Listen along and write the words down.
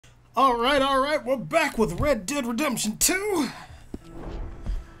Alright, we're back with Red Dead Redemption 2.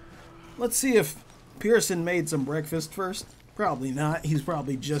 Let's see if Pearson made some breakfast first. Probably not. He's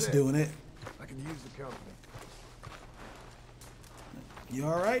probably just doing it. I can use the company. You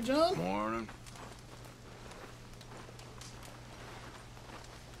alright, John? Morning.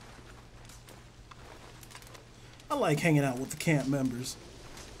 I like hanging out with the camp members.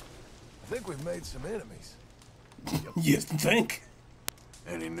 I think we've made some enemies. You think?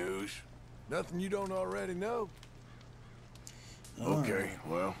 Any news? Nothing you don't already know. Okay,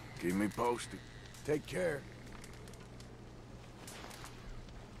 well, keep me posted. Take care.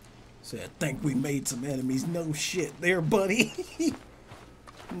 Said, I think we made some enemies. No shit there, buddy.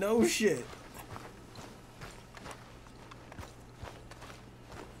 No shit.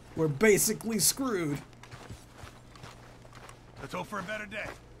 We're basically screwed. Let's hope for a better day.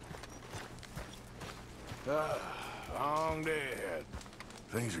 Long day ahead.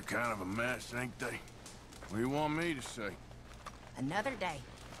 Things are kind of a mess, ain't they? What do you want me to say? Another day.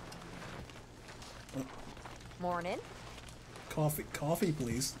 Morning. Coffee,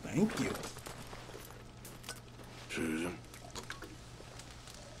 please. Thank you. Susan,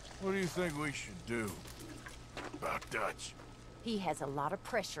 what do you think we should do about Dutch? He has a lot of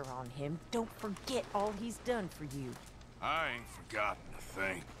pressure on him. Don't forget all he's done for you. I ain't forgotten a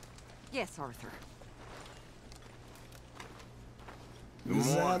thing. Yes, Arthur. Good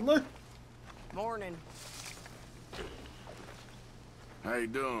morning. Sadler? Morning. How you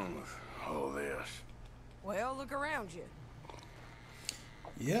doing with all this? Well, look around you.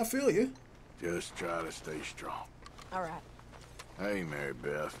 Yeah, I feel you. Just try to stay strong. All right. Hey, Mary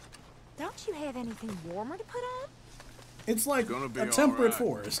Beth. Don't you have anything warmer to put on? It's like Gonna be a temperate all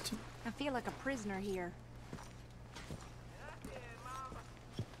right. forest. I feel like a prisoner here.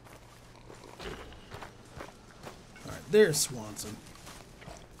 Alright, there's Swanson.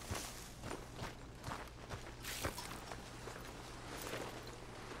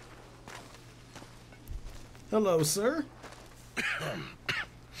 Hello, sir.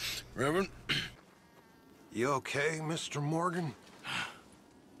 Reverend? You okay, Mr. Morgan?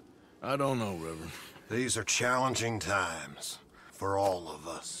 I don't know, Reverend. These are challenging times for all of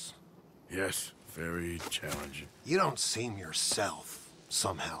us. Yes, very challenging. You don't seem yourself,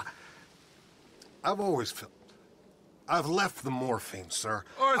 somehow. I've always felt... I've left the morphine, sir.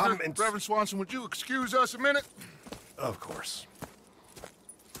 Arthur, Reverend Swanson, would you excuse us a minute? Of course.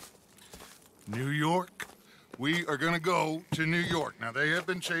 New York. We are gonna go to New York. Now, they have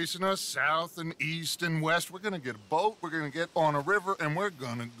been chasing us south and east and west. We're gonna get a boat, we're gonna get on a river, and we're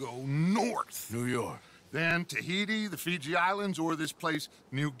gonna go north. New York. Then Tahiti, the Fiji Islands, or this place,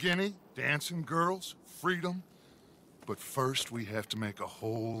 New Guinea, dancing girls, freedom. But first, we have to make a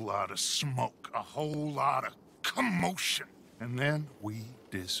whole lot of smoke, a whole lot of commotion. And then we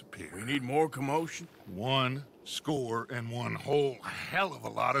disappear. We need more commotion? 1 score and 1 whole hell of a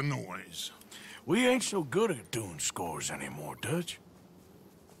lot of noise. We ain't so good at doing scores anymore, Dutch.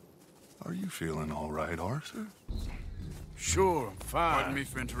 Are you feeling all right, Arthur? Sure, I'm fine. Pardon me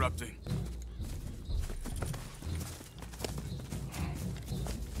for interrupting.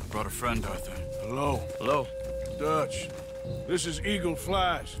 I brought a friend, Arthur. Hello. Hello. Dutch. This is Eagle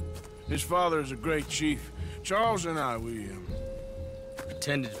Flies. His father is a great chief. Charles and I, we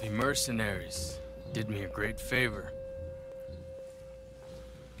Pretended to be mercenaries. Did me a great favor.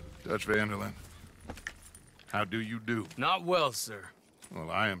 Dutch Vanderlyn, how do you do? Not well, sir. Well,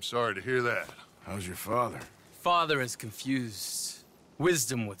 I am sorry to hear that. How's your father? Father has confused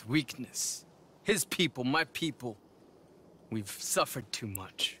wisdom with weakness. His people, my people. We've suffered too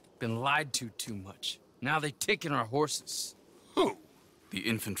much. Been lied to too much. Now they've taken our horses. Who? The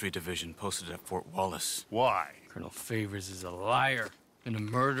infantry division posted at Fort Wallace. Why? Colonel Favors is a liar and a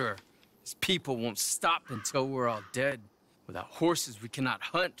murderer. His people won't stop until we're all dead. Without horses, we cannot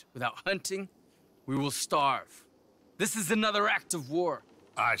hunt. Without hunting, we will starve. This is another act of war.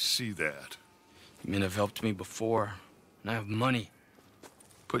 I see that. You men have helped me before, and I have money.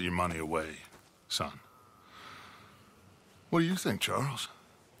 Put your money away, son. What do you think, Charles?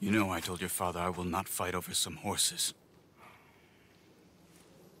 You know I told your father I will not fight over some horses.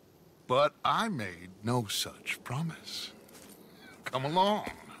 But I made no such promise. Come along.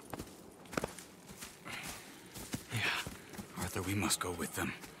 Yeah, Arthur, we must go with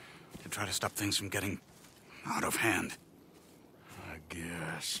them to try to stop things from getting out of hand. I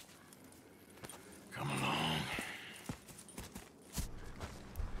guess. Come along.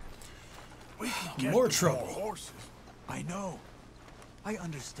 We can get More the trouble. horses. I know. I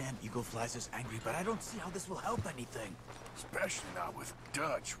understand Eagle Flies is angry, but I don't see how this will help anything. Especially not with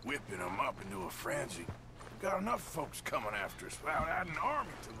Dutch whipping them up into a frenzy. Got enough folks coming after us without adding an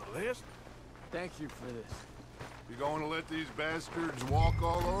army to the list. Thank you for this. You going to let these bastards walk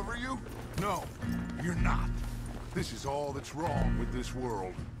all over you? No, you're not. This is all that's wrong with this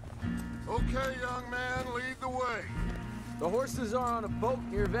world. Okay, young man, lead the way. The horses are on a boat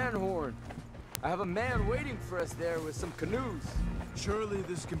near Van Horn. I have a man waiting for us there with some canoes. Surely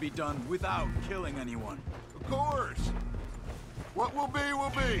this can be done without killing anyone. Of course. What will be, will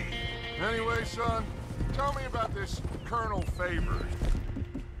be. Anyway, son, tell me about this Colonel Favors.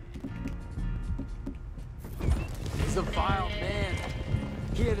 He's a vile man.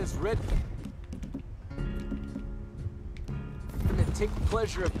 He and his red men take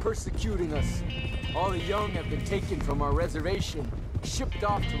pleasure of persecuting us. All the young have been taken from our reservation, shipped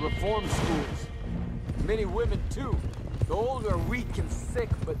off to reform schools. Many women, too. The old are weak and sick,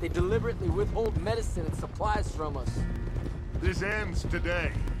 but they deliberately withhold medicine and supplies from us. This ends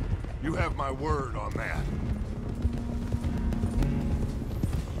today. You have my word on that.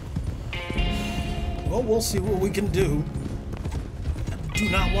 Well, we'll see what we can do. I do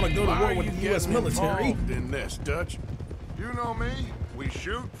not want to go to war with the U.S. military. In this, Dutch? You know me. We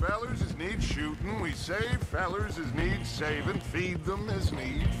shoot fellers as need shooting. We save fellers as need saving. Feed them as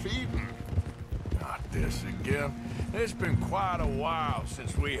need feeding. Not this again. It's been quite a while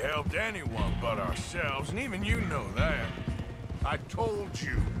since we helped anyone but ourselves, and even you know that. I told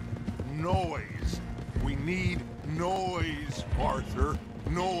you. Noise. We need noise, Arthur.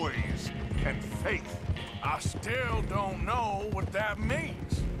 Noise and faith. I still don't know what that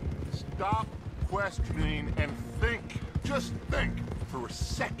means. Stop questioning and think. Just think for a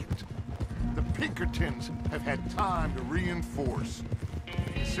second. The Pinkertons have had time to reinforce.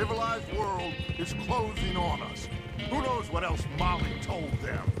 The civilized world is closing on us. Who knows what else Molly told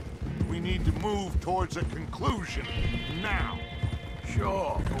them? We need to move towards a conclusion now.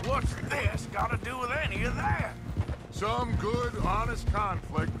 Sure, but what's this got to do with any of that? Some good, honest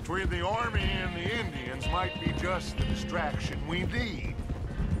conflict between the army and the Indians might be just the distraction we need.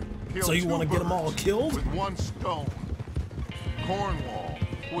 Kill So you want to get them all birds killed? with one stone. Cornwall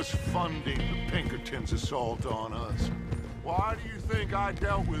was funding the Pinkertons' assault on us. Why do you think I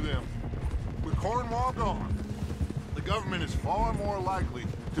dealt with him? With Cornwall gone, the government is far more likely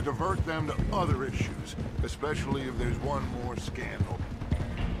to divert them to other issues, especially if there's one more scandal.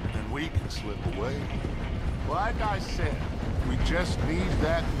 And then we can slip away. Like I said, we just need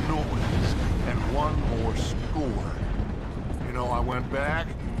that noise and one more score. You know, I went back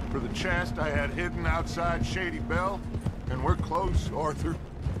for the chest I had hidden outside Shady Bell, and we're close, Arthur.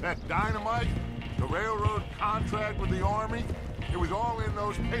 That dynamite, the railroad contract with the army, it was all in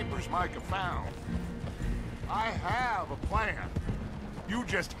those papers Micah found. I have a plan. You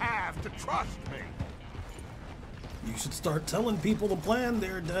just have to trust me. You should start telling people the plan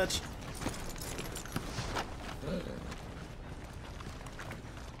there, Dutch.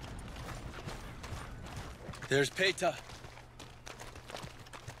 There's Peta.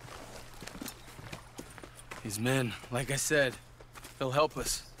 These men, like I said, they'll help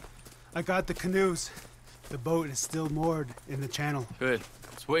us. I got the canoes. The boat is still moored in the channel. Good.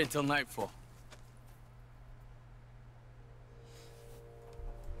 Let's wait until nightfall.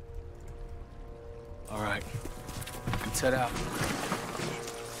 All right. Let's head out.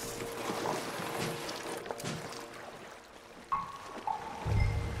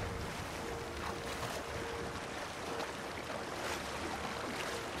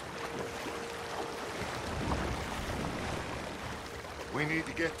 We need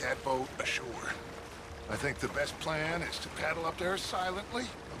to get that boat ashore. I think the best plan is to paddle up there silently,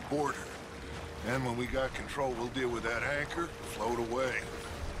 board her. And when we got control, we'll deal with that anchor, float away.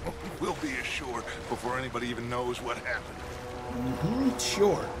 We'll be ashore before anybody even knows what happened.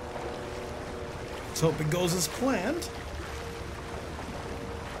 Sure. Let's hope it goes as planned.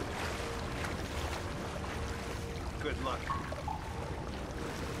 Good luck.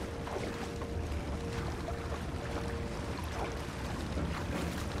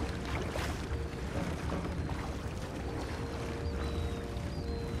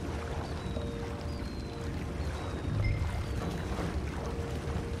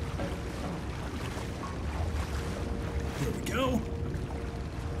 Here we go.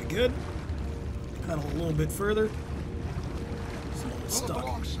 We good? Paddle a little bit further. It's a little Move stuck.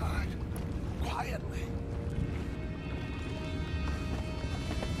 alongside, quietly.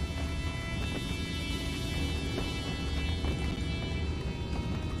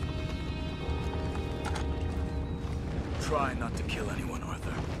 Try not to kill anyone,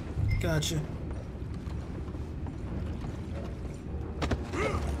 Arthur. Gotcha.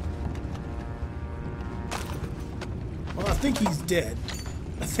 Well, I think he's dead.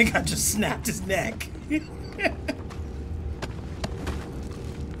 I think I just snapped his neck.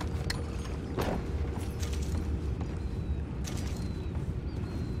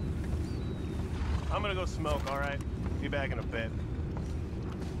 I'm gonna go smoke, all right? Be back in a bit.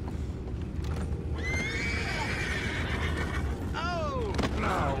 Oh!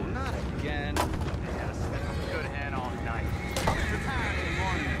 No, not again. Yes, good hand all night. The time they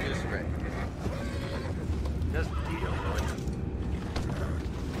wanted this ready. Just deal with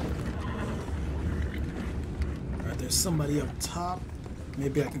it. Alright, there's somebody up top.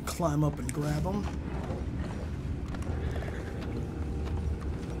 Maybe I can climb up and grab him.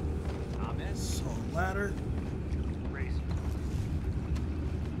 So, ladder.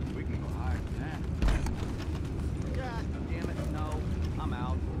 We can go higher than that. God damn it, no. I'm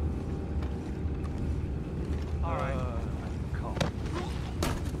out. All right. Call.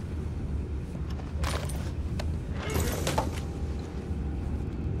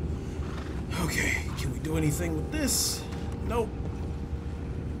 Okay, can we do anything with this? Nope.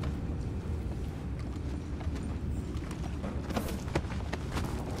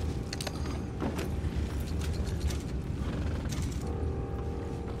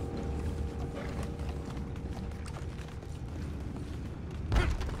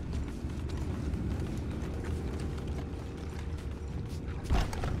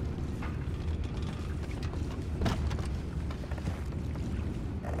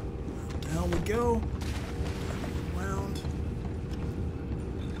 Down we go. Round.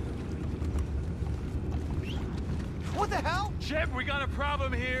 What the hell? Chip, we got a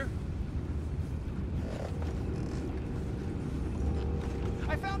problem here.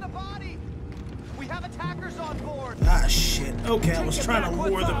 I found a body! We have attackers on board! Ah, shit. Okay, I was trying to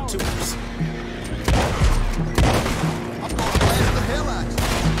lure them to us. I'm gonna blast the hell out you!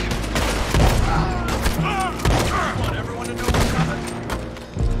 I want everyone to know what's coming.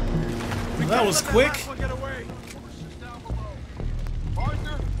 That was quick. Get away!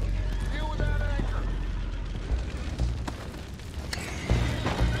 Arthur, deal with that anchor.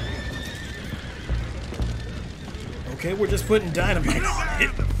 Okay, we're just putting dynamite You on guys it.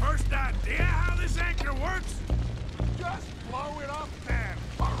 have the first idea how this anchor works? Just blow it up and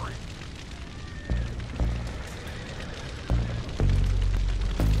hurry.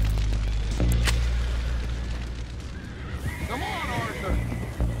 Come on, Arthur!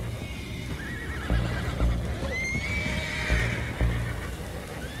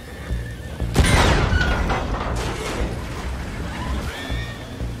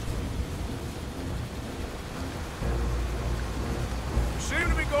 Seem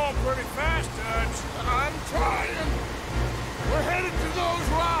to be going pretty fast, Dutch. I'm trying. We're headed to those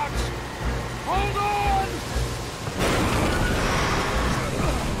rocks. Hold on!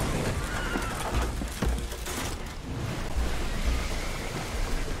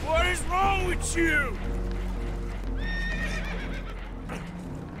 What is wrong with you?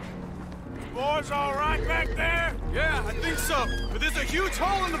 Boys all right back there? Yeah, I think so. But there's a huge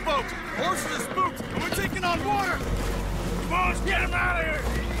hole in the boat. Horses are spooked, and we're taking on water. Come on, let's get him out of here!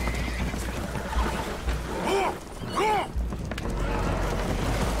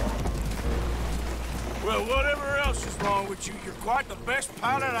 Well, whatever else is wrong with you, you're quite the best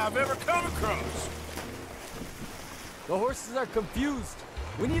pilot I've ever come across. The horses are confused.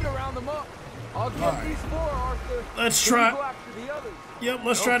 We need to round them up. I'll get these four, Arthur. Let's Then you try. go after the others. Yep,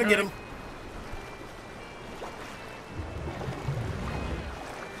 let's try to get him.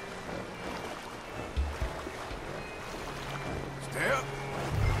 Stay up.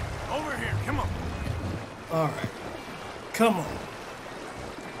 Over here, come on. Alright. Come on.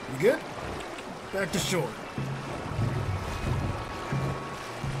 You good? Back to shore.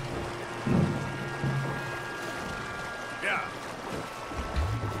 Yeah.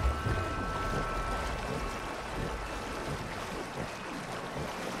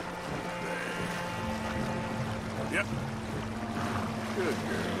 Yep. Good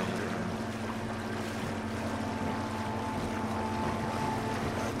girl.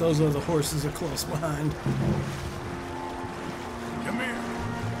 Those other horses are close behind. Come here.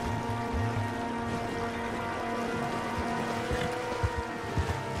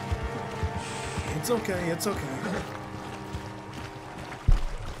 It's okay, it's okay.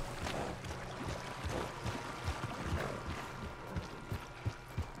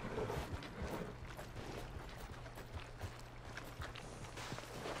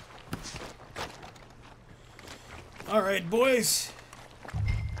 All right, boys.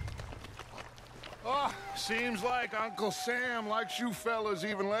 Oh, seems like Uncle Sam likes you fellas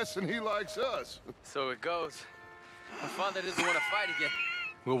even less than he likes us. So it goes. My father doesn't want to fight again.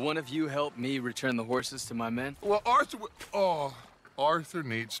 Will one of you help me return the horses to my men? Well, Arthur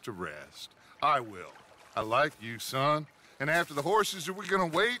needs to rest. I will. I like you, son, And after the horses, are we gonna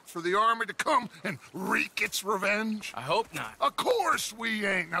wait for the army to come and wreak its revenge? I hope not. Of course we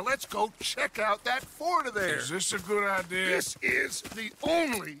ain't. Now let's go check out that fort of theirs. Is this a good idea? This is the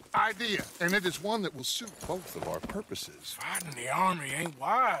only idea, and it is one that will suit both of our purposes. Fighting the army ain't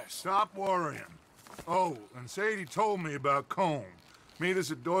wise. Stop worrying. Oh, and Sadie told me about Combe. Meet us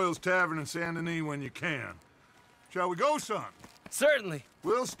at Doyle's Tavern in Saint Denis when you can. Shall we go, son? Certainly.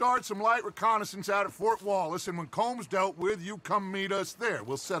 We'll start some light reconnaissance out at Fort Wallace, and when Combs dealt with, you come meet us there.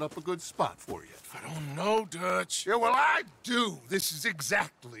 We'll set up a good spot for you. I don't know, Dutch. Yeah, well, I do. This is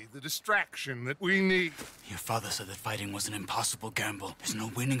exactly the distraction that we need. Your father said that fighting was an impossible gamble. There's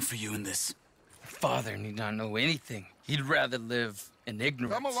no winning for you in this. Father need not know anything. He'd rather live in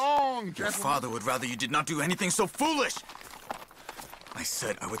ignorance. Come along, Your gentlemen. father would rather you did not do anything so foolish. I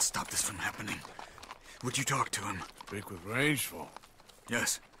said I would stop this from happening. Would you talk to him? Speak with Rangeful.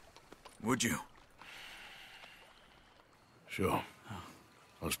 Yes. Would you? Sure.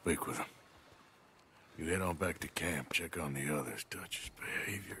 I'll speak with him. You head on back to camp, check on the others. Dutch's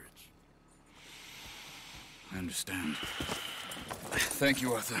behavior, I understand. Thank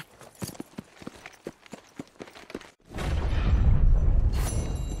you, Arthur.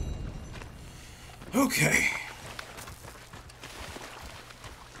 Okay.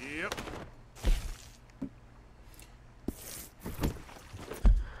 Yep.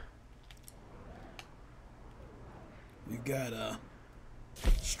 We got a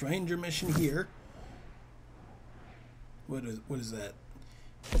stranger mission here. What is that?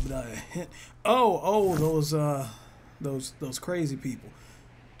 Obadiah hint. Oh, those crazy people.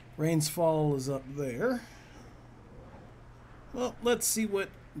 Rains Fall is up there. Well, let's see what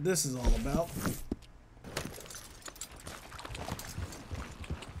this is all about.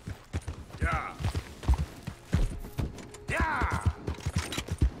 Yeah. Yeah.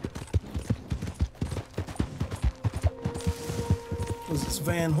 Was this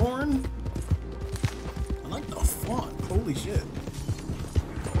Van Horn? I like the font. Holy shit.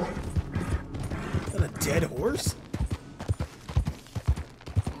 Is that a dead horse?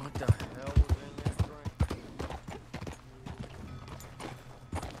 What the hell was in that drink?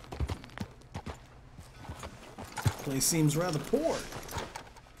 Place seems rather poor.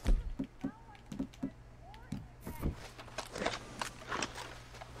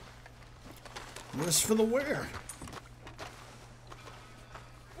 Worse for the wear.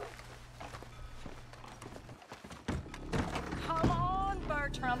 Come on,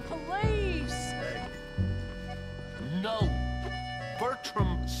 Bertram, please. No.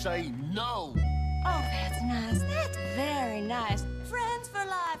 Bertram, say no. Oh, that's nice. That's very nice. Friends for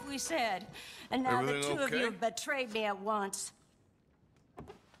life, we said. And now the Everything two of you okay? have betrayed me at once.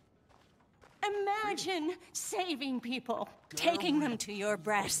 Imagine saving people, taking them to your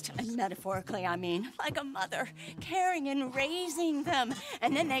breast, and metaphorically, I mean, like a mother, caring and raising them,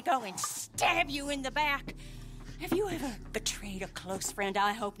 and then they go and stab you in the back. Have you ever betrayed a close friend?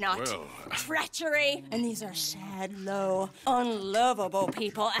 I hope not. Well, Treachery. And these are sad, low, unlovable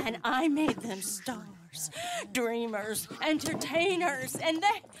people, and I made them stars, dreamers, entertainers, and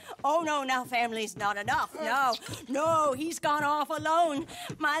they... Oh, no, now family's not enough. No, he's gone off alone.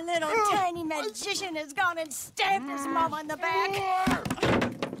 My little tiny magician has gone and stabbed his mama in the back.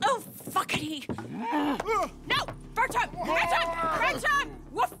 Oh, fuckity. No, Bertram!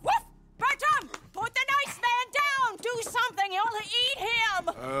 Woof, woof! Bertram, put the nice man down! Do something, you'll eat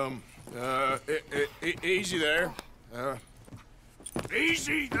him! Easy there.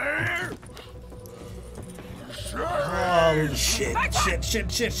 Easy there! Oh shit,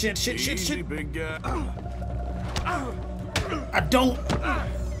 Easy, big guy. I don't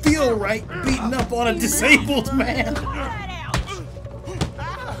feel right beating up on a disabled man.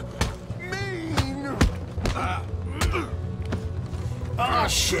 Oh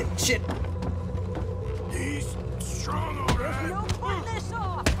shit. He's strong, all right. No putting this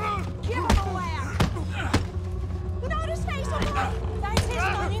off! Give him a whack! Not his face, that's his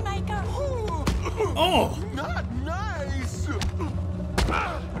money maker! Oh! Not nice.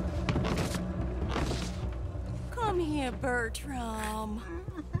 Come here, Bertram.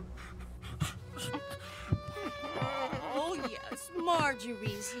 Oh, yes,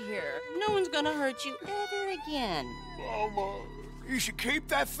 Marjorie's here. No one's gonna hurt you ever again. Mama, you should keep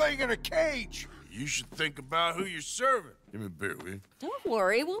that thing in a cage. You should think about who you're serving. Give me a beer, will you? Don't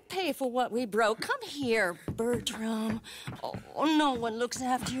worry, we'll pay for what we broke. Come here, Bertram. Oh, no one looks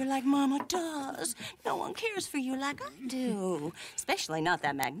after you like Mama does. No one cares for you like I do. Especially not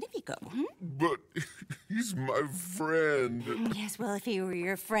that Magnifico, hmm? But He's my friend. Yes, well, if he were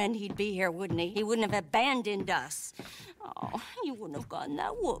your friend, he'd be here, wouldn't he? He wouldn't have abandoned us. Oh, you wouldn't have gotten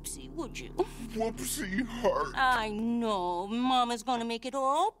that whoopsie, would you? Whoopsie heart. I know. Mama's gonna make it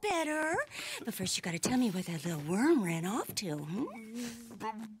all better. But first, you gotta tell me where that little worm ran off to, hmm?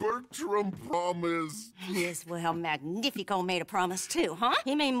 Bertram promised. Yes, well, Magnifico made a promise, too, huh?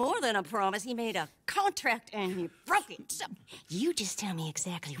 He made more than a promise. He made a contract, and he broke it. So, you just tell me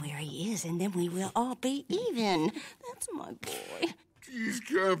exactly where he is, and then we will all be even. That's my boy. He's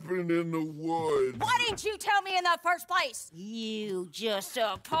camping in the woods. Why didn't you tell me in the first place? You just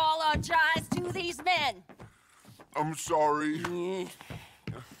apologize to these men. I'm sorry.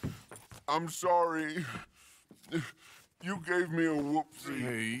 I'm sorry. You gave me a whoopsie.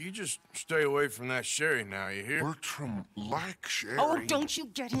 Hey, you just stay away from that Sherry now, you hear? Bertram likes Sherry. Oh, don't you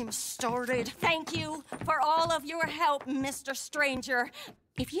get him started. Thank you for all of your help, Mr. Stranger.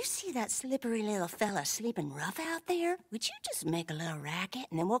 If you see that slippery little fella sleeping rough out there, would you just make a little racket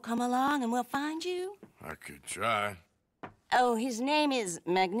and then we'll come along and we'll find you? I could try. Oh, his name is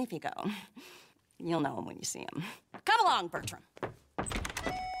Magnifico. You'll know him when you see him. Come along, Bertram.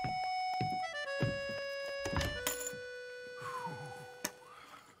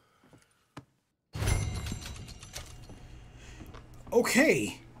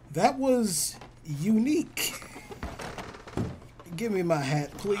 Okay, that was unique. Give me my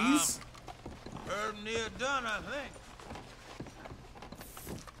hat, please. We're near done, I think.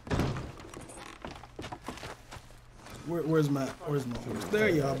 Where's my horse? There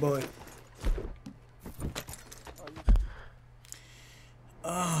you are, boy.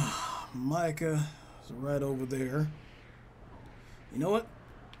 Micah is right over there. You know what?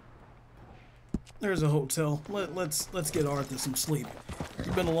 There's a hotel. Let's get Arthur some sleep. It's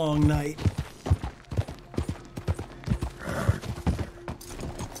been a long night.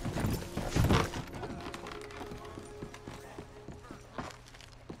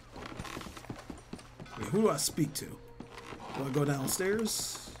 Wait, who do I speak to? Do I go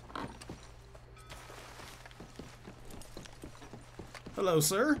downstairs? Hello,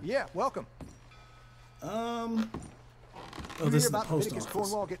 sir. Yeah, welcome. Oh, this is the post Leviticus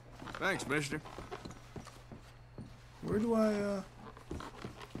office. Cornwall. Thanks, mister. Where do I,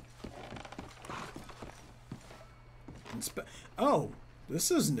 Oh,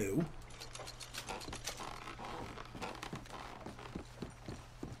 this is new.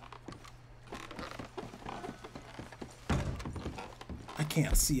 I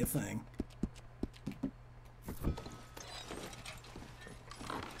can't see a thing.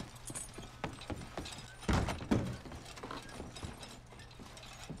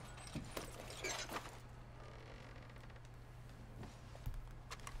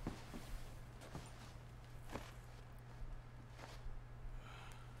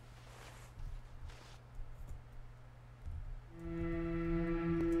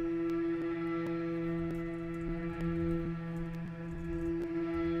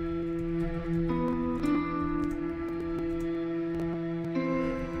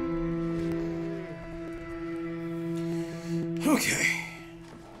 Okay,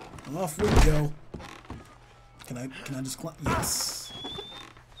 off we go. Can I just climb? Yes.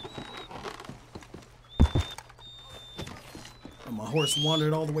 Oh, my horse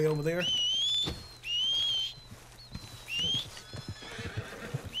wandered all the way over there.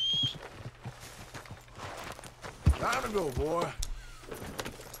 Time to go, boy.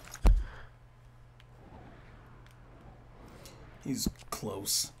 He's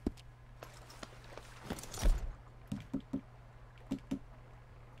close.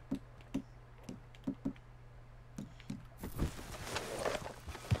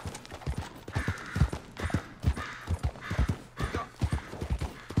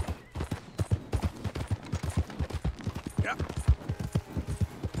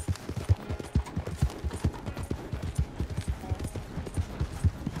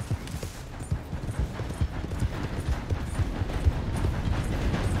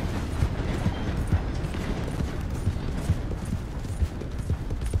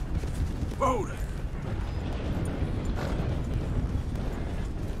 Whoa there.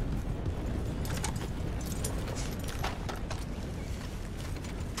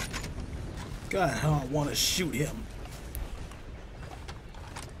 God, how I want to shoot him.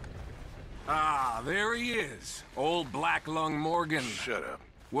 Ah, there he is. Old Black Lung Morgan. Shut up.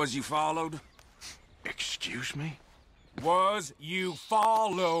 Was you followed? Excuse me? Was you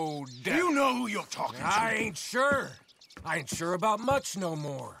followed? You know who you're talking to. I ain't sure. I ain't sure about much no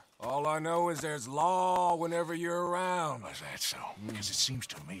more. All I know is there's law whenever you're around. Is that so? Because it seems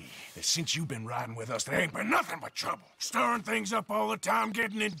to me that since you've been riding with us, there ain't been nothing but trouble. Stirring things up all the time,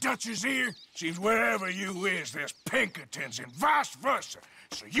 getting in Dutch's ear. Seems wherever you is, there's Pinkertons and vice versa.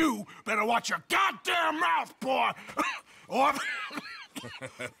 So you better watch your goddamn mouth, boy! Or...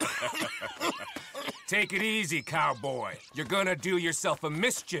 Take it easy, cowboy. You're gonna do yourself a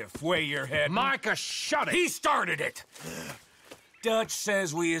mischief way you're heading. Micah, shut it! He started it! Dutch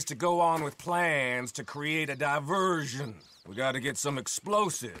says we is to go on with plans to create a diversion. We gotta get some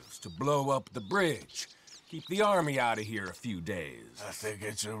explosives to blow up the bridge. Keep the army out of here a few days. I think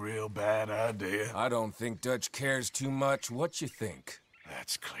it's a real bad idea. I don't think Dutch cares too much what you think.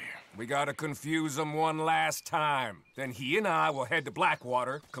 That's clear. We gotta confuse him one last time. Then he and I will head to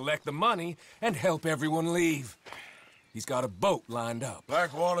Blackwater, collect the money, and help everyone leave. He's got a boat lined up.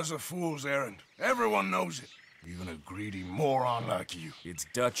 Blackwater's a fool's errand. Everyone knows it. Even a greedy moron like you. It's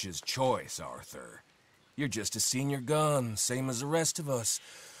Dutch's choice, Arthur. You're just a senior gun, same as the rest of us.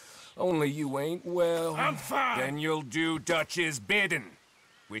 Only you ain't well. I'm fine. Then you'll do Dutch's bidding,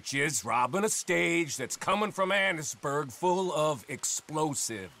 which is robbing a stage that's coming from Annesburg full of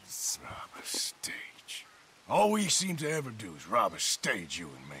explosives. Rob a stage. All we seem to ever do is rob a stage,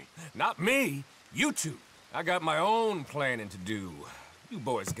 you and me. Not me, you two. I got my own planning to do. You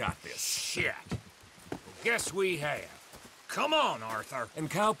boys got this. Shit. Guess we have. Come on, Arthur.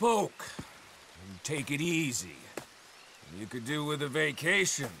 And Cowpoke, take it easy. You could do with a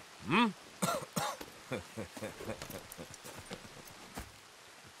vacation, hmm?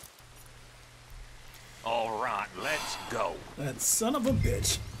 All right, let's go. That son of a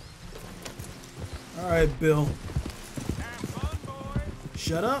bitch. All right, Bill. Have fun, boys.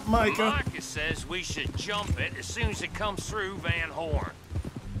 Shut up, Micah. Micah says we should jump it as soon as it comes through Van Horn.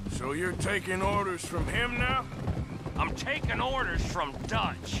 So you're taking orders from him now? I'm taking orders from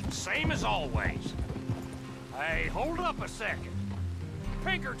Dutch, same as always. Hey, hold up a second.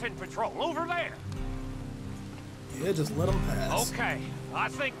 Pinkerton Patrol, over there. Yeah, just let him pass. Okay, I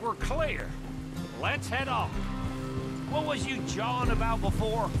think we're clear. Let's head off. What was you jawing about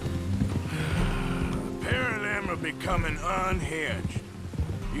before? A pair of them are becoming unhinged.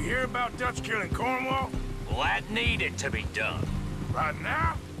 You hear about Dutch killing Cornwall? Well, that needed to be done. Right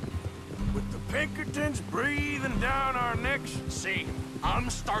now? With the Pinkertons breathing down our necks? See, I'm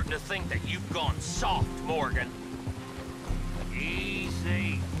starting to think that you've gone soft, Morgan.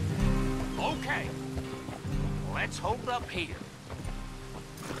 Easy. Okay. Let's hold up here.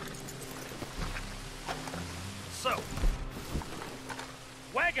 So,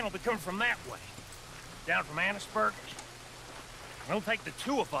 wagon will be coming from that way. Down from Annesburg. It'll take the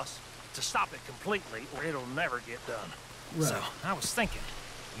two of us to stop it completely, or it'll never get done. Right. So, I was thinking,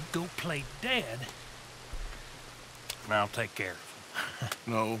 you go play dead, and I'll take care of him.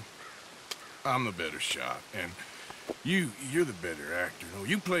 No. I'm the better shot, and you're the better actor. No,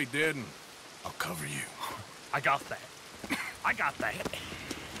 you play dead, and I'll cover you. I got that. I got that.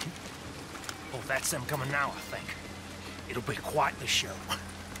 Oh, that's them coming now, I think. It'll be quite the show.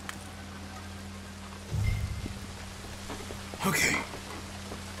 Okay.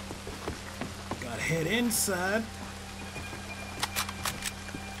 Gotta head inside.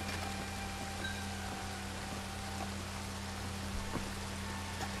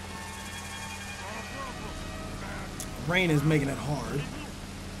 Rain is making it hard.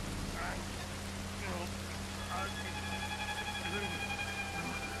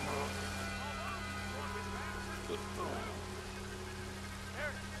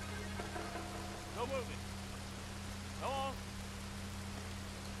 No moving. Go on.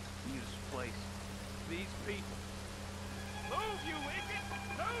 This place. These people. Move, you idiot!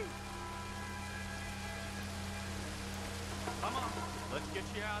 Move! Come on. Let's get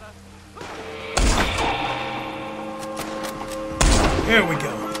you out of... There we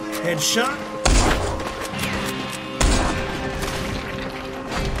go. Headshot.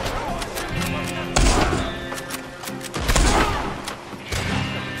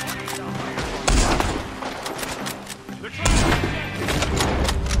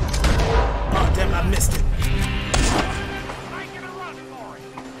 Oh, damn, I missed it.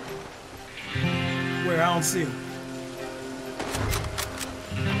 Where? I don't see him.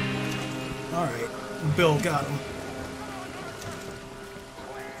 All right. Bill got him.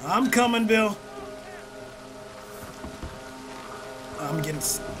 I'm coming, Bill. I'm getting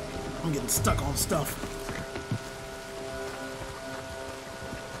stuck on stuff.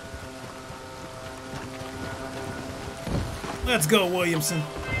 Let's go, Williamson.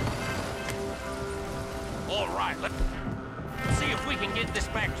 All right, let's see if we can get this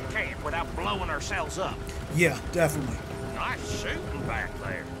back to camp without blowing ourselves up. Yeah, definitely. Nice shooting back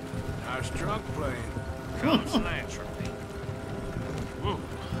there. Nice drunk playing. Comes naturally. Woo.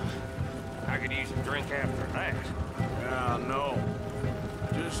 I could use a drink after that. Yeah, I know.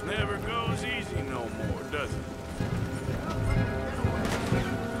 Just never goes easy no more, does it?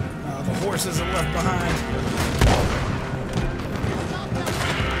 The horses are left behind.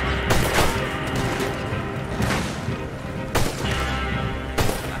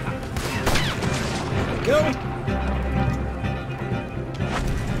 Go.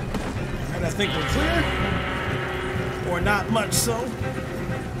 Alright, I think we're clear. Or not much so.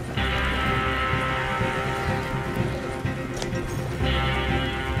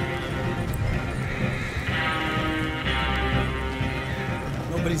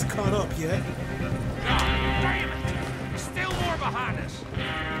 Nobody's caught up yet. God damn it! Still more behind us.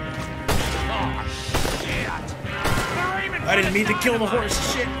 Oh, shit. They're aiming I didn't mean to kill the horse.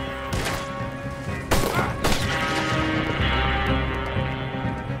 Shit.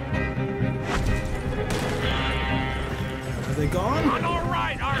 Are they gone? On our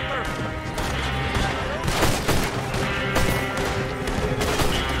right, Arthur.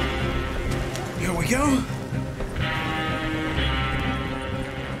 Here we go.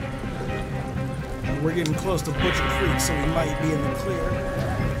 We're getting close to Butcher Creek, so we might be in the clear.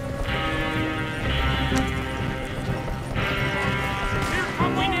 Here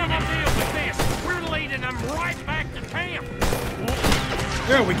come we never deal with this. We're leading them right back to camp.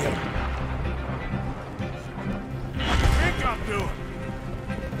 There we go. I think I'm doing.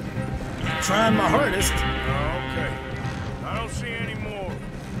 Trying my hardest. Okay. I don't see any more.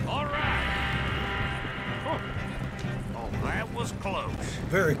 All right. Oh, that was close.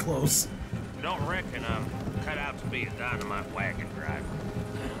 Very close. Don't reckon I'm cut out to be a dynamite wagon driver.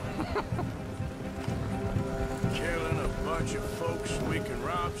 Killing a bunch of folks so we can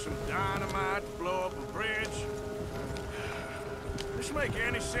rob some dynamite, blow up a bridge. This make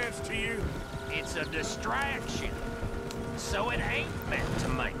any sense to you? It's a distraction. So it ain't meant to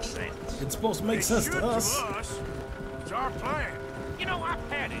make sense. It's supposed to make sense to us. It's our plan. You know, I've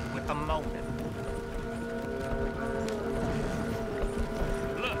had it with the motive.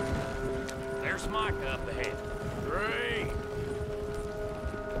 Look, there's Micah up ahead. Great.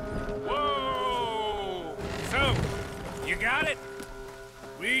 Whoa! So, you got it?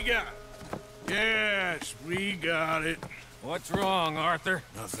 We got it. Yes, we got it. What's wrong, Arthur?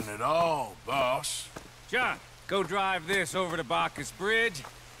 Nothing at all, boss. John, go drive this over to Bacchus Bridge.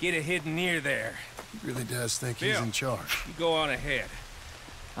 Get it hidden near there. He really does think Bill, he's in charge. You go on ahead.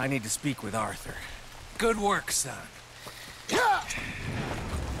 I need to speak with Arthur. Good work, son.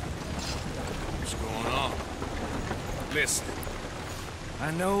 What's going on? Listen,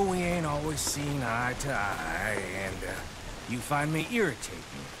 I know we ain't always seen eye to eye, and you find me irritating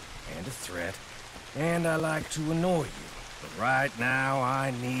and a threat, and I like to annoy you. But right now,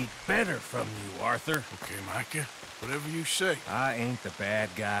 I need better from you, Arthur. Okay, Micah. Whatever you say. I ain't the bad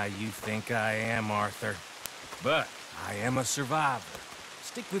guy you think I am, Arthur. But I am a survivor.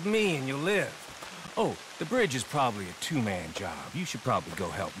 Stick with me and you'll live. Oh, the bridge is probably a two-man job. You should probably go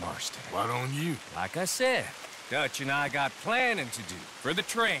help Marston. Why don't you? Like I said, Dutch and I got planning to do for the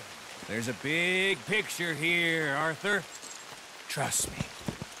train. There's a big picture here, Arthur. Trust me.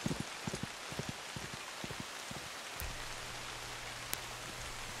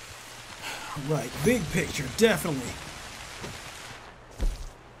 Right, big picture, definitely.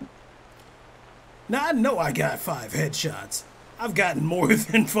 Now, I know I got 5 headshots. I've gotten more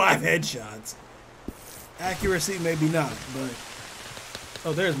than 5 headshots. Accuracy, maybe not, but...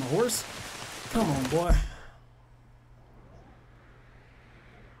 Oh, there's my horse. Come on, boy.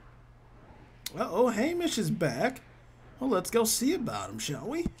 Uh-oh, Hamish is back. Well, let's go see about him, shall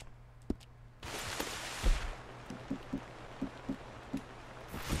we?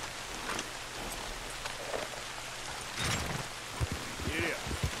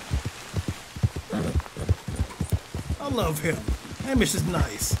 I love him. Hamish is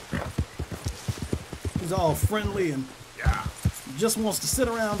nice. He's all friendly and just wants to sit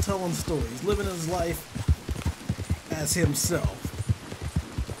around telling stories, living his life as himself.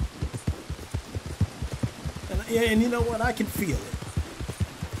 And you know what? I can feel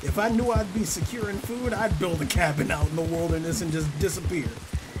it. If I knew I'd be securing food, I'd build a cabin out in the wilderness and just disappear.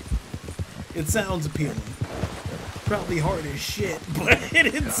 It sounds appealing. Probably hard as shit, but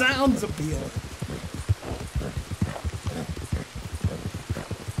it sounds appealing.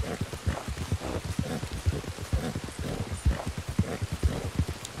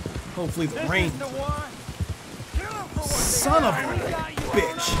 Hopefully the rain. Son of a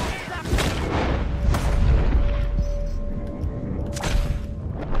bitch.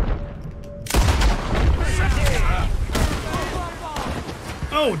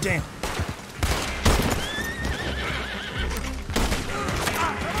 Oh, damn.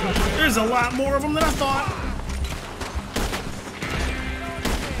 There's a lot more of them than I thought.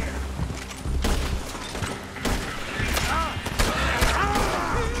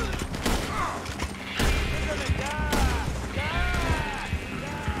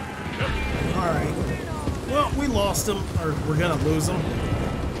 Alright. Well, we lost them, or we're gonna lose them.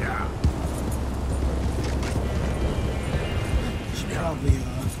 Should probably,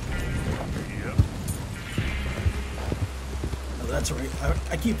 Oh, that's right.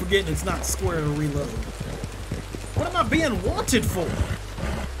 I keep forgetting it's not square to reload. What am I being wanted for?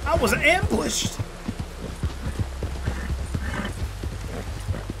 I was ambushed.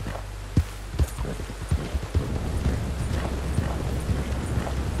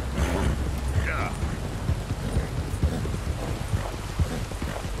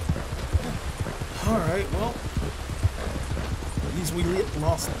 Alright, well, at least we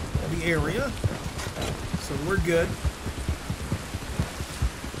lost the area, so we're good.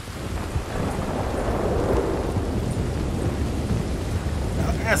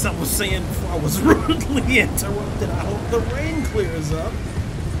 Now, as I was saying before I was rudely interrupted, I hope the rain clears up.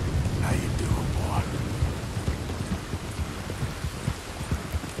 How you doing, boy?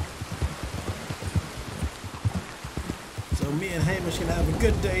 So me and Hamish can have a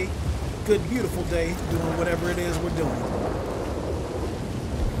good day. Good, beautiful day doing whatever it is we're doing.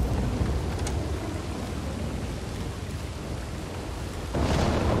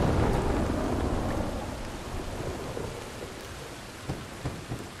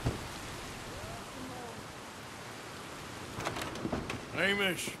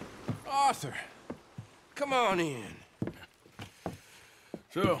 Hamish. Arthur, come on in.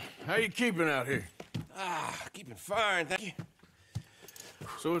 So, how you keeping out here? Keeping fine, thank you.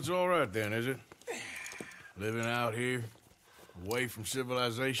 So it's all right then, is it? Living out here, away from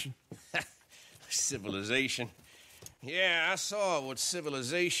civilization? Civilization? Yeah, I saw what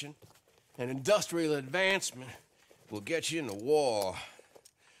civilization and industrial advancement will get you in the war.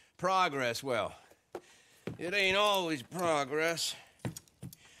 Progress, well, it ain't always progress.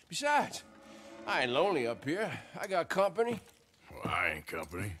 Besides, I ain't lonely up here. I got company. Well, I ain't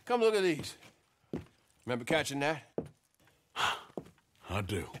company. Come look at these. Remember catching that? I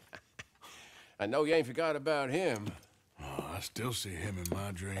do. I know you ain't forgot about him. Oh, I still see him in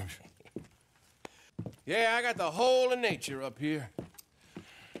my dreams. Yeah, I got the whole of nature up here.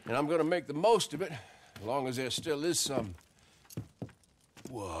 And I'm gonna make the most of it, as long as there still is some.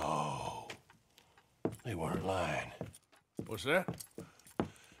 Whoa. They weren't lying. What's that?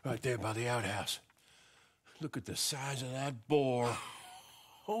 Right there by the outhouse. Look at the size of that boar.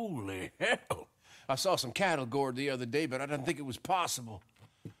 Holy hell. I saw some cattle gored the other day, but I didn't think it was possible.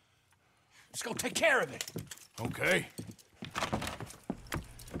 Let's go take care of it. Okay.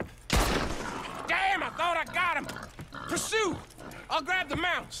 Damn, I thought I got him. Pursue. I'll grab the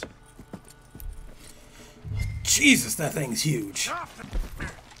mounts. Jesus, that thing's huge.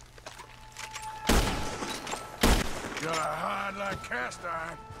 Got a hide like cast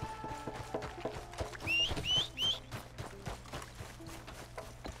iron.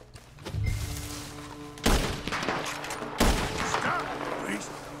 Stop, please.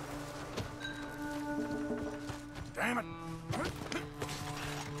 Damn it.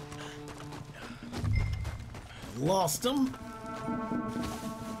 Lost him.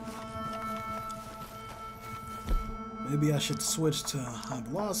 Maybe I should switch to high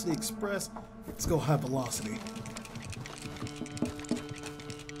velocity express. Let's go high velocity.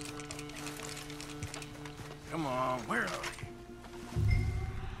 Come on, where are you?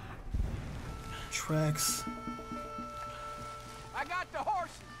 Tracks. I got the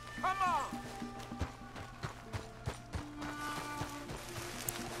horses. Come on.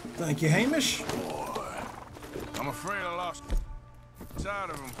 Thank you, Hamish. Boy, I'm afraid I lost sight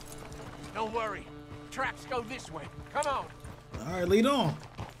of him. Don't worry. Tracks go this way. Come on. All right, lead on.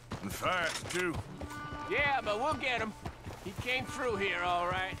 And fast, too. Yeah, but we'll get him. He came through here, all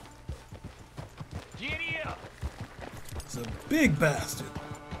right. Giddy up. It's a big bastard.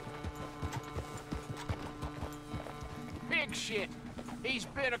 Big shit. He's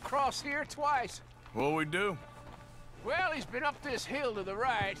been across here twice. What'll we do? Well, he's been up this hill to the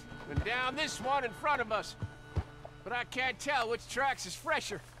right, and down this one in front of us. But I can't tell which tracks is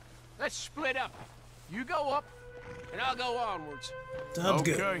fresher. Let's split up. You go up, and I'll go onwards. Sounds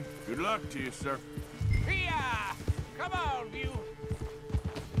good. Okay. Good luck to you, sir. Hiya! Come on, you.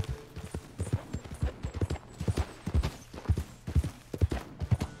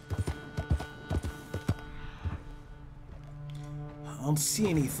 I don't see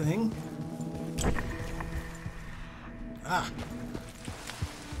anything. Ah.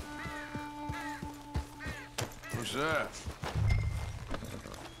 Who's that?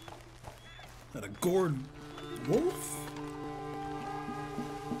 That a gored wolf?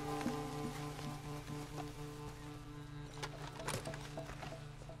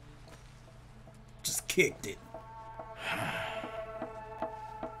 Just kicked it.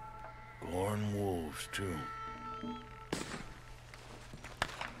 Gorn wolves, too.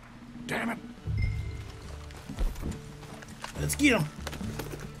 Damn it. Let's get him.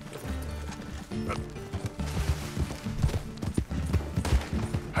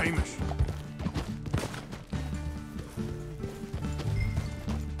 Hamish.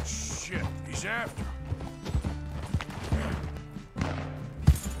 Shit, he's after.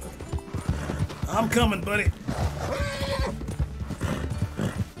 I'm coming, buddy.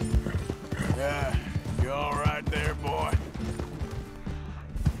 Yeah, you all right there, boy?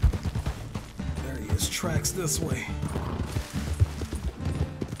 There he is. Tracks this way.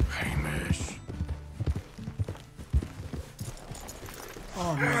 Hamish.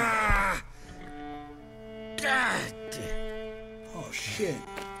 Oh, man. Oh, shit.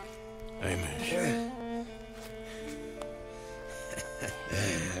 Hamish.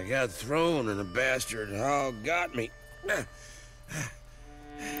 I got thrown and a bastard hog got me.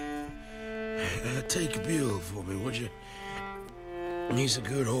 Take a mule for me, would you? He's a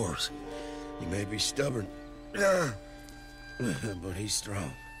good horse. He may be stubborn, but he's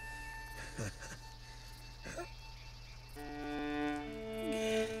strong.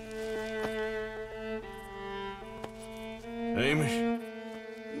 Hamish?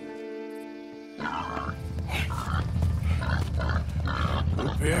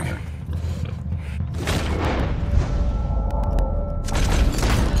 Good pig.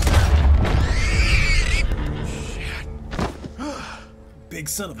 Big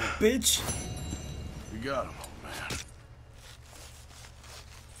son of a bitch. We got him, old man.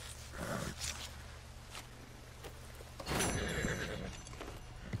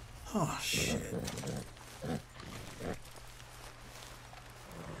 Oh, shit.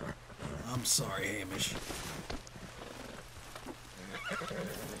 I'm sorry, Hamish.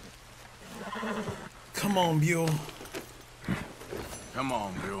 Come on, Buell. Come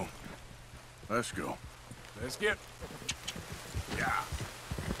on, Bill. Let's go. Let's get... Yeah.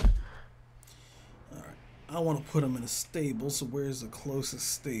 Alright. I want to put him in a stable, so where's the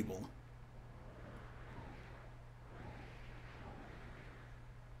closest stable?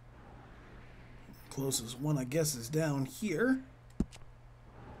 Closest one, I guess, is down here.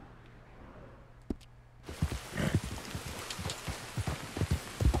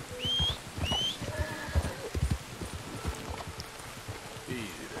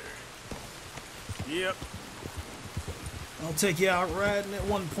 Yep. I'll take you out riding at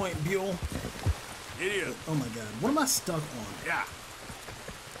one point, Buell. Idiot. Oh my god, what am I stuck on? Yeah.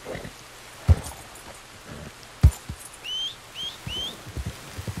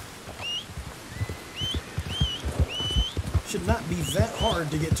 Should not be that hard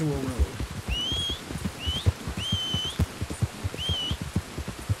to get to a road.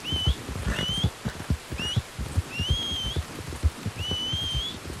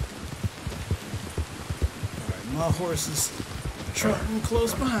 My horse is trotting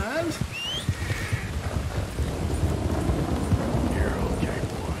close behind. You're okay,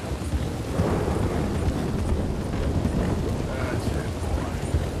 boy. That's it, boy.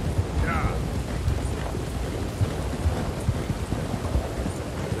 Yeah.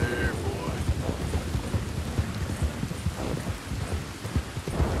 There, boy.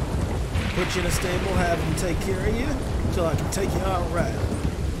 Put you in a stable, have him take care of you, till I can take you out riding.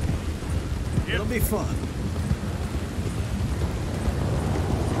 Yep. It'll be fun.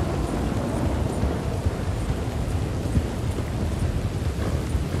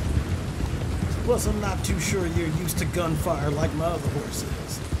 Plus, I'm not too sure you're used to gunfire like my other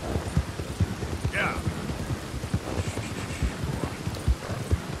horses. Yeah.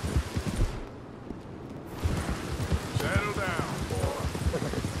 Settle down, boy.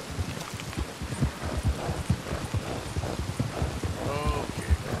 Okay.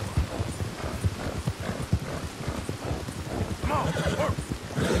 Come on, work.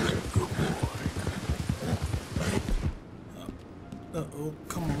 Good boy. Uh-oh,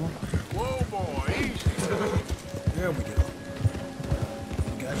 come on. Whoa, boy, easy. There we go.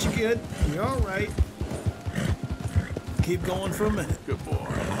 Got you good. You're all right. Keep going for a minute. Good boy.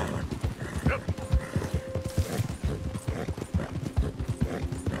 Yep.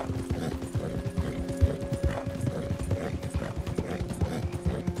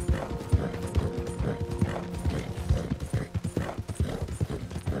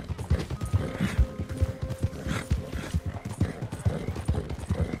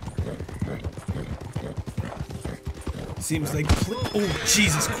 Seems like... Oh,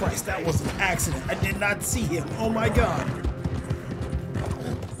 Jesus Christ, that was an accident. I did not see him. Oh, my God.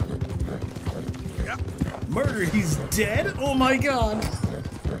 Murder, he's dead? Oh, my God.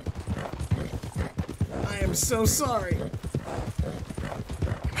 I am so sorry.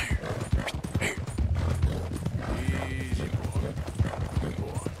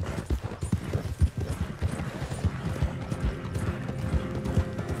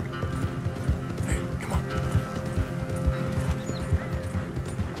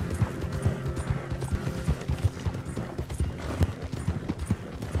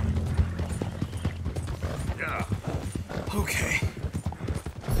 Okay.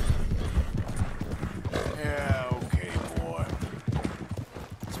 Yeah, okay, boy.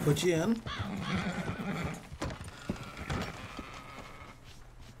 Let's put you in.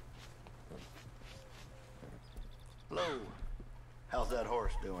 Hello. How's that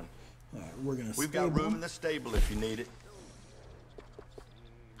horse doing? All right, we're gonna. We've got room in the stable if you need it.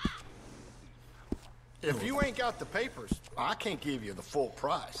 If you ain't got the papers, I can't give you the full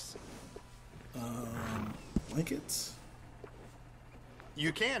price. Blankets?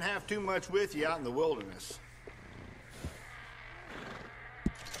 You can't have too much with you out in the wilderness.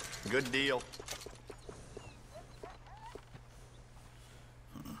 Good deal.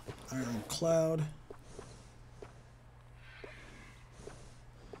 Iron Cloud.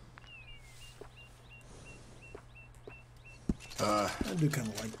 I do kind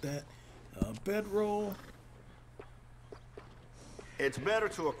of like that. Bedroll. It's better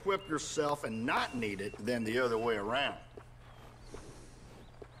to equip yourself and not need it than the other way around.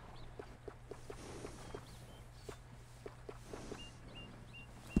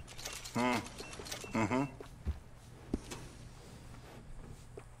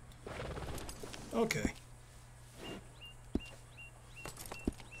 Okay.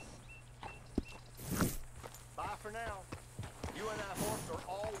 Bye for now. You and that horse are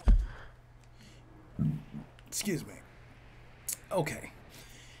all... Excuse me. Okay.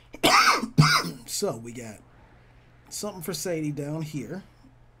 So we got something for Sadie down here.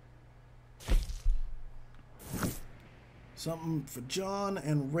 Something for John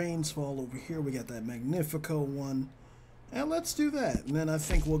and Rainsfall over here. We got that Magnifico one. And let's do that. And then I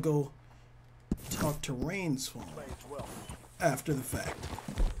think we'll go talk to Rainsfall after the fact.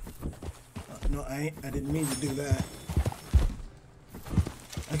 No, I didn't mean to do that.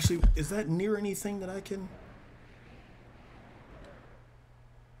 Actually, is that near anything that I can...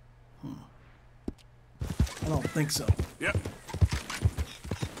 I don't think so. Yep.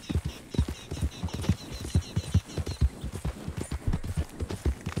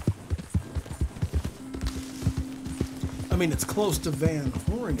 I mean, it's close to Van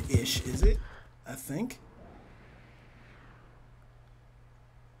Horn-ish, is it? I think.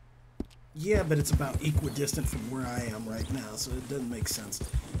 Yeah, but it's about equidistant from where I am right now, so it doesn't make sense.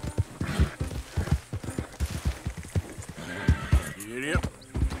 Yep.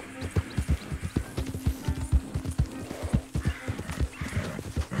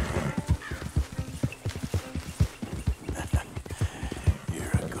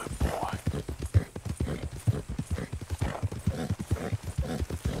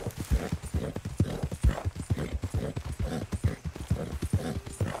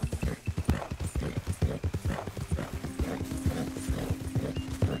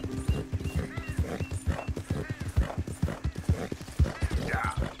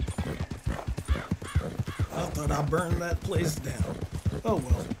 I burned that place down. Oh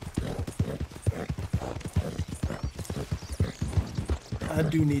well. I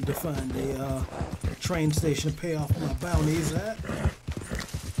do need to find a train station to pay off my bounties at.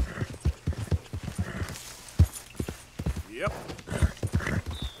 Yep.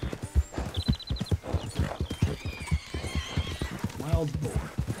 Wild boar.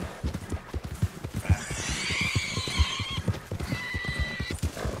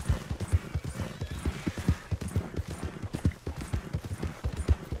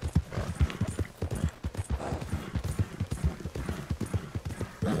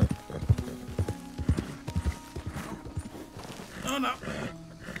 Oh no.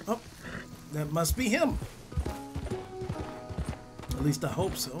 Oh, that must be him. At least I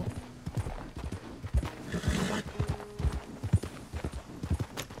hope so.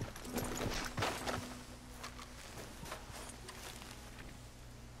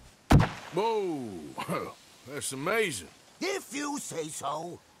 Whoa, that's amazing. If you say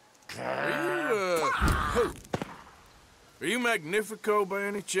so. Are you Magnifico by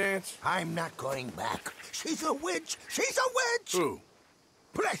any chance? I'm not going back. She's a witch. She's a witch. Who?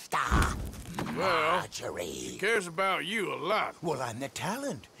 Presta. Well, Marjorie. he cares about you a lot. Well, I'm the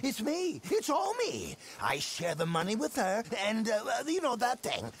talent. It's me. It's all me. I share the money with her, and, you know, that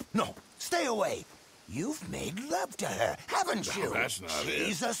thing. No, stay away. You've made love to her, haven't you? No, that's not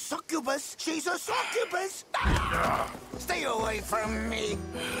She's a succubus. She's a succubus. Ah, stay away from me.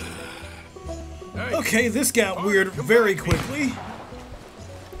 Hey. Okay, this got weird very quickly.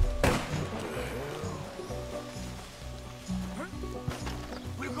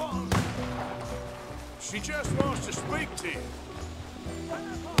 We're gone. She just wants to speak to you.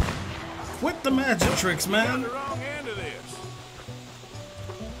 Quit the magic tricks, You're on man. the wrong end of this.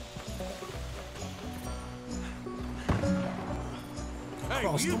 Hey,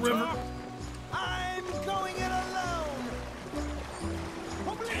 Across will the you river. talk? I'm going it alone.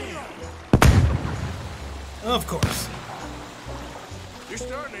 Of course. You're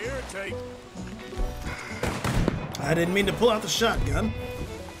starting to irritate. I didn't mean to pull out the shotgun.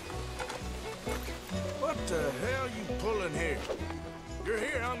 What the hell you pulling here? You're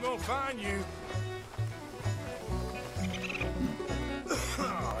here, I'm gonna find you.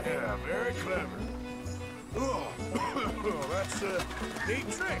 Oh, yeah, very clever. Oh, that's a neat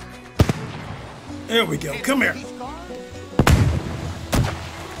trick. There we go. Come here.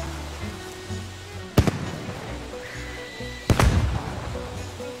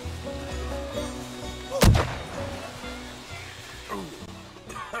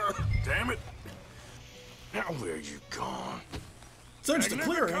 Damn it. Now where you gone? Search the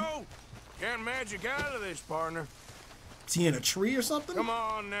clearing. Magnifico! Can't magic out of this, partner. Is he in a tree or something? Come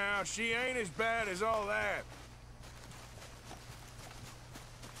on now, she ain't as bad as all that.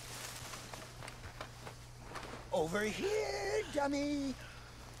 Over here, dummy.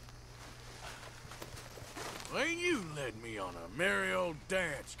 Ain't you led me on a merry old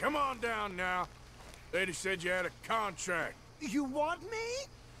dance. Come on down now. Lady said you had a contract. You want me?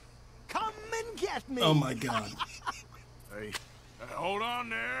 Come and get me. Oh my god. Hey, hold on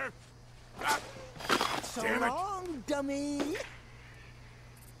there. Ah, So damn it. long, dummy.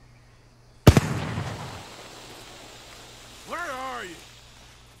 Where are you?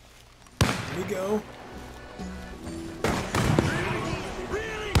 Here we go.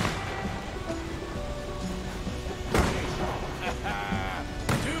 Really?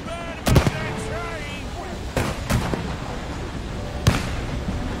 Too bad about that train.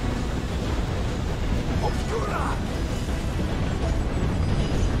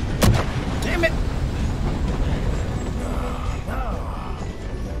 Damn it.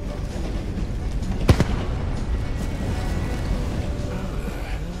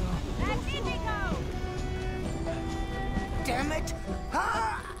 Damn it.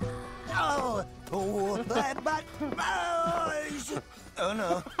 Ah. Oh. Oh. But. Oh,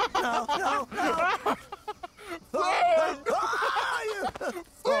 no. No, no, no.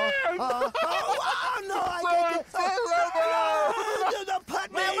 Oh, no, I can't.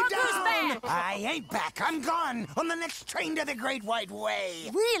 Put me down. I ain't back. I'm gone on the next train to the Great White Way.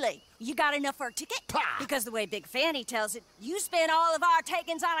 Really? You got enough for a ticket? Because the way Big Fanny tells it, you spent all of our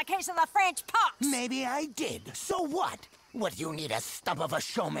takings on a case of the French pox. Maybe I did. So what? What do you need a stump of a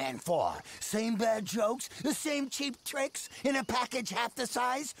showman for? Same bad jokes, the same cheap tricks, in a package half the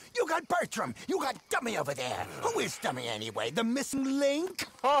size? You got Bertram, you got Dummy over there. Who is Dummy anyway? The missing link?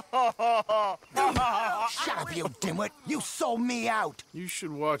 Shut up, you dimwit. You sold me out. You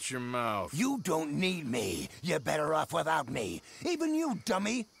should watch your mouth. You don't need me. You're better off without me. Even you,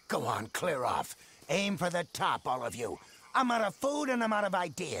 Dummy. Go on, clear off. Aim for the top, all of you. I'm out of food and I'm out of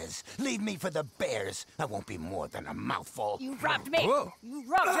ideas. Leave me for the bears. I won't be more than a mouthful. You robbed me. Whoa. You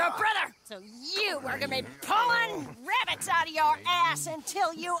robbed your brother. So you are gonna be pulling rabbits out of your ass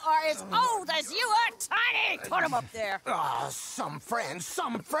until you are as old as you are tiny. Put them up there. Ah, some friends,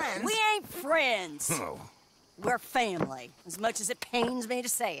 some friends. We ain't friends. Oh, We're family, as much as it pains me to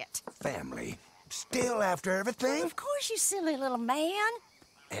say it. family. Still after everything? Of course, you silly little man.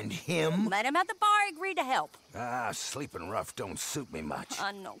 And him? Met him at the bar, agreed to help. Ah, sleeping rough don't suit me much.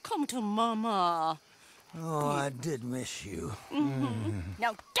 I know. Come to Mama. Oh, I did miss you.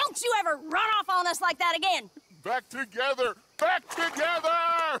 Now, don't you ever run off on us like that again. Back together! Back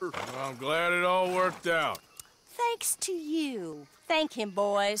together! Well, I'm glad it all worked out. Thanks to you. Thank him,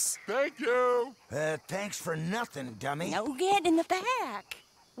 boys. Thank you! Thanks for nothing, dummy. No, get in the back.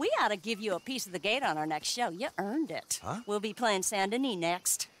 We ought to give you a piece of the gate on our next show. You earned it. Huh? We'll be playing Saint Denis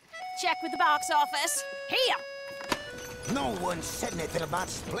next. Check with the box office. Here. No one said anything about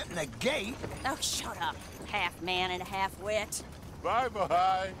splitting the gate. Oh, shut up. Half man and half wit.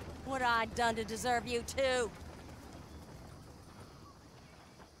 Bye-bye. What I done to deserve you, too?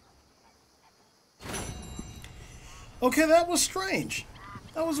 Okay, that was strange.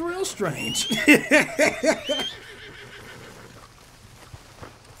 That was real strange.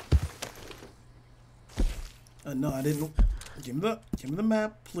 No, I didn't. Give me the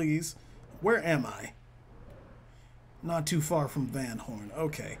map, please. Where am I? Not too far from Van Horn.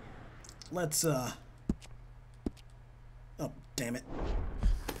 Okay. Let's oh, damn it.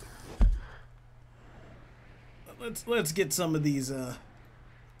 Let's get some of these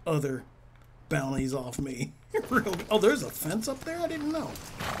other bounties off me. Oh, there's a fence up there? I didn't know.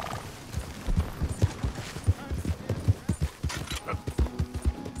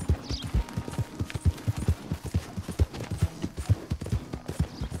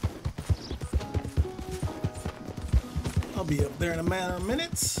 I'll be up there in a matter of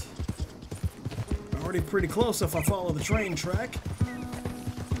minutes. Already pretty close if I follow the train track.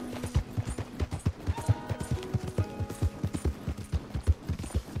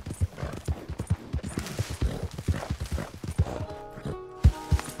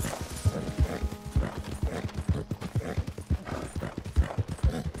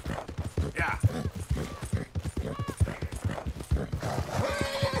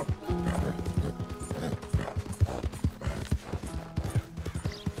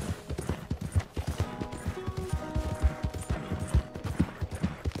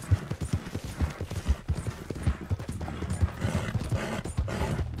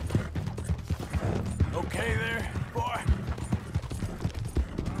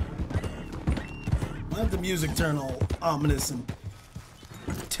 The music turn all ominous and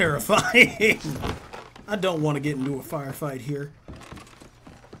terrifying. I don't want to get into a firefight here.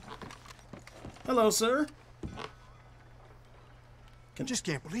 Hello, sir. Just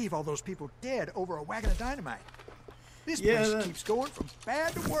can't believe all those people dead over a wagon of dynamite. This place keeps going from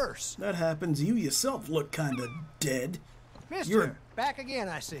bad to worse. That happens. You yourself look kind of dead. Mister, you're back again,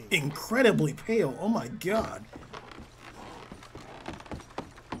 I see. Incredibly pale. Oh my God.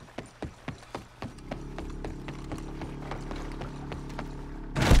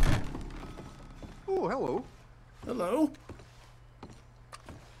 Oh, hello. Hello.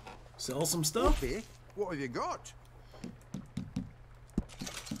 Sell some stuff? Okay. What have you got?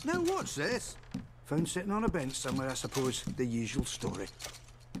 Now what's this? Found sitting on a bench somewhere, I suppose. The usual story.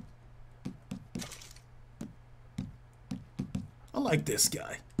 I like this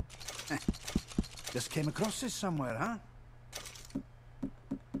guy. Just came across this somewhere, huh?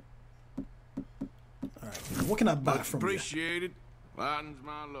 Alright, what can I buy from you? Appreciated. Lightens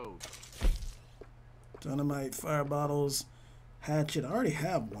my load. Dynamite, fire bottles, hatchet. I already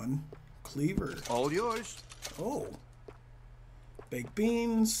have one. Cleaver. All yours. Oh. Baked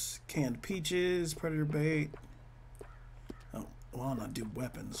beans, canned peaches, predator bait. Oh, well, I'll not do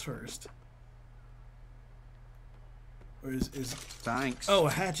weapons first. Or is Thanks. Oh,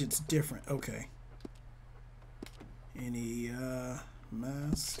 a hatchet's different. Okay. Any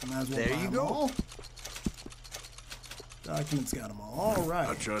mask? Might as well there buy you them go. all. Documents got them all. All right.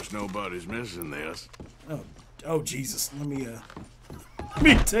 I trust nobody's missing this. Oh Jesus. Let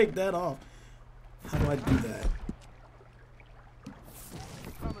me take that off. How do I do that?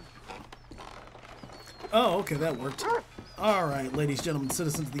 Oh, okay, that worked. All right, ladies, gentlemen,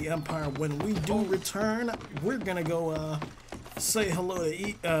 citizens of the Empire, when we do return, we're gonna go say hello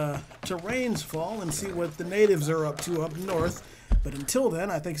to Rainsfall and see what the natives are up to up north. But until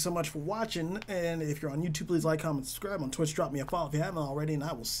then, I thank you so much for watching, and if you're on YouTube, please like, comment, subscribe. On Twitch, drop me a follow if you haven't already, and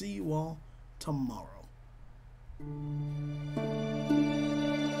I will see you all tomorrow.